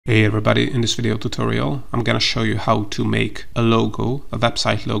Hey everybody, in this video tutorial I'm gonna show you how to make a logo, a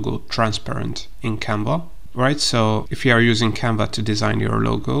website logo, transparent in Canva. Right, so if you are using Canva to design your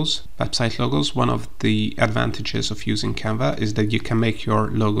logos, website logos, one of the advantages of using Canva is that you can make your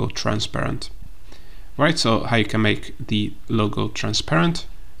logo transparent. Right, so how you can make the logo transparent,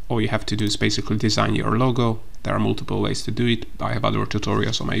 all you have to do is basically design your logo. There are multiple ways to do it. I have other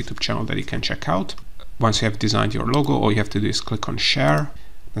tutorials on my YouTube channel that you can check out. Once you have designed your logo, all you have to do is click on share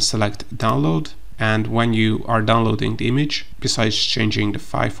and select download. And when you are downloading the image, besides changing the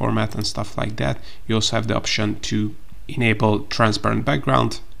file format and stuff like that, you also have the option to enable transparent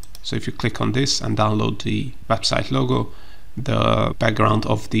background. So if you click on this and download the website logo, the background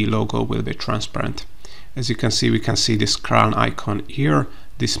of the logo will be transparent. As you can see, we can see this crown icon here.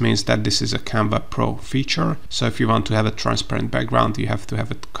 This means that this is a Canva Pro feature. So if you want to have a transparent background, you have to have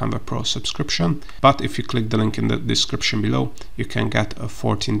a Canva Pro subscription. But if you click the link in the description below, you can get a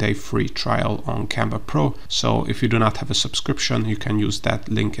 14-day free trial on Canva Pro. So if you do not have a subscription, you can use that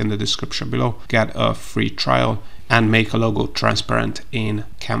link in the description below, get a free trial and make a logo transparent in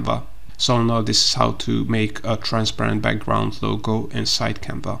Canva. So now this is how to make a transparent background logo inside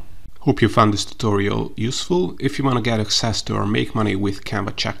Canva. Hope you found this tutorial useful. If you want to get access to our Make Money with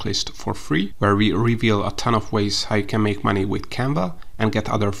Canva checklist for free, where we reveal a ton of ways how you can make money with Canva and get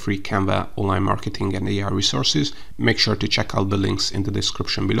other free Canva online marketing and AI resources, make sure to check out the links in the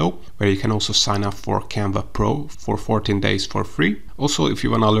description below, where you can also sign up for Canva Pro for 14 days for free. Also, if you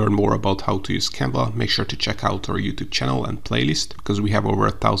want to learn more about how to use Canva, make sure to check out our YouTube channel and playlist, because we have over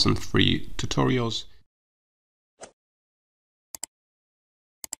 1,000 free tutorials.